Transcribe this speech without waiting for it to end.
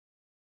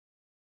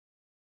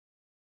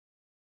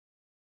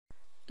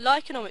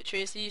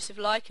Lichenometry is the use of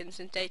lichens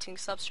in dating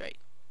substrate.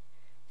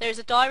 There is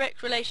a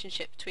direct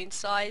relationship between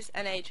size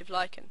and age of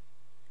lichen.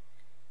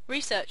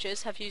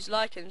 Researchers have used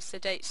lichens to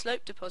date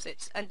slope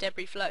deposits and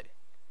debris flow.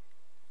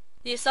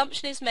 The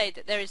assumption is made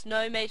that there is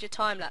no major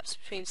time lapse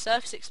between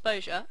surface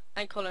exposure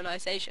and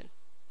colonization.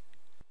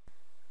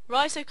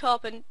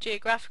 Rhizocarbon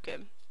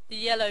geographicum, the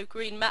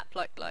yellow-green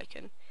map-like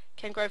lichen,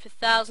 can grow for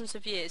thousands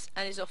of years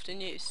and is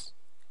often used.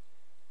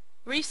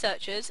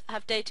 Researchers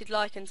have dated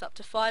lichens up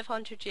to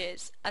 500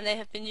 years, and they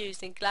have been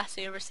used in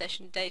glacier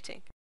recession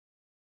dating.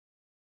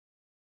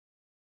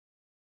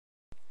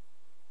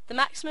 The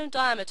maximum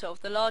diameter of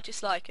the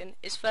largest lichen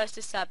is first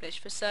established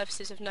for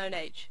surfaces of known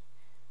age,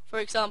 for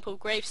example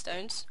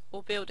gravestones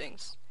or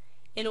buildings,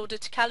 in order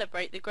to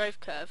calibrate the growth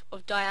curve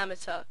of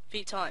diameter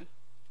v time.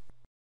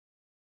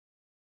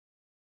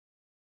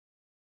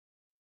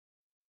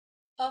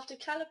 After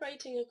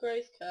calibrating a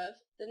growth curve,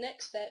 the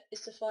next step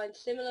is to find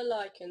similar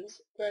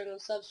lichens growing on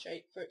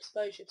substrate for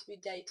exposure to be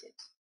dated.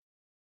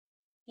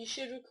 You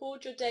should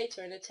record your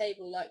data in a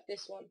table like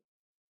this one.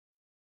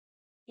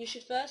 You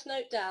should first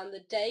note down the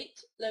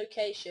date,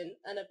 location,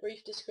 and a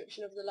brief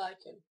description of the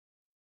lichen.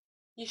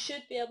 You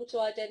should be able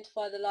to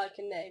identify the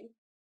lichen name.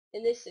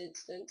 In this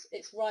instance,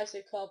 it's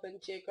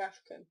Rhizocarbon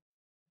geographicum.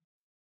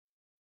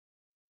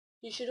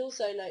 You should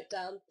also note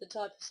down the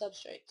type of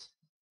substrate.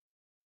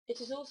 It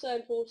is also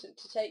important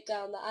to take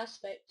down the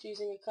aspect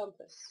using a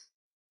compass.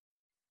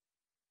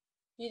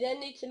 You then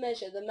need to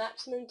measure the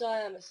maximum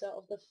diameter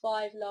of the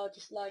 5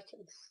 largest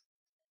lichens.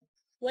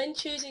 When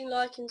choosing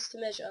lichens to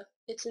measure,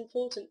 it's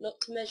important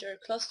not to measure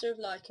a cluster of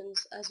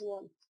lichens as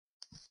one.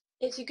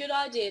 It's a good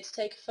idea to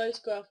take a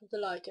photograph of the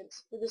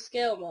lichens with a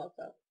scale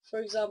marker, for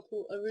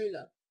example a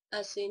ruler,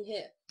 as seen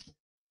here.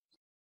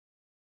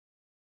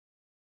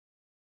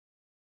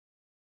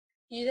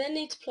 You then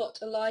need to plot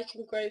a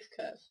lichen growth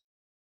curve.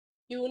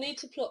 You will need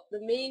to plot the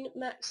mean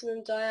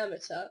maximum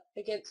diameter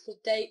against the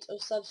date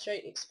of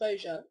substrate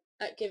exposure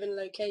at given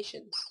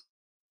locations.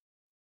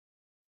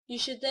 You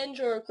should then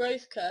draw a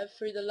growth curve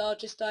through the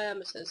largest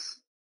diameters.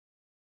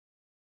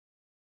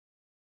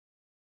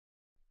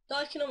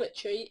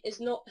 Lichenometry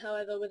is not,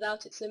 however,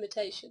 without its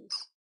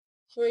limitations.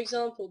 For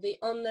example, the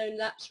unknown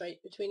lapse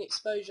rate between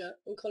exposure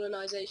and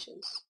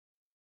colonizations.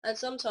 And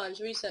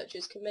sometimes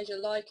researchers can measure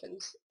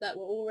lichens that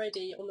were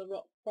already on the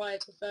rock prior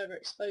to further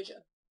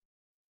exposure.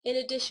 In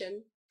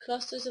addition,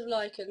 clusters of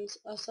lichens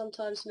are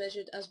sometimes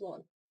measured as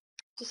one.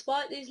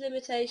 Despite these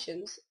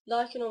limitations,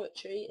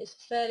 lichenometry is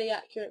a fairly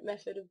accurate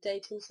method of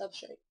dating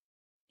substrate.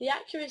 The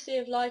accuracy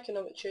of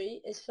lichenometry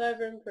is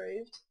further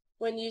improved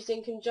when used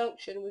in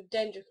conjunction with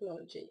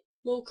dendrochronology,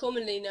 more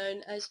commonly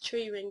known as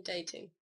tree ring dating.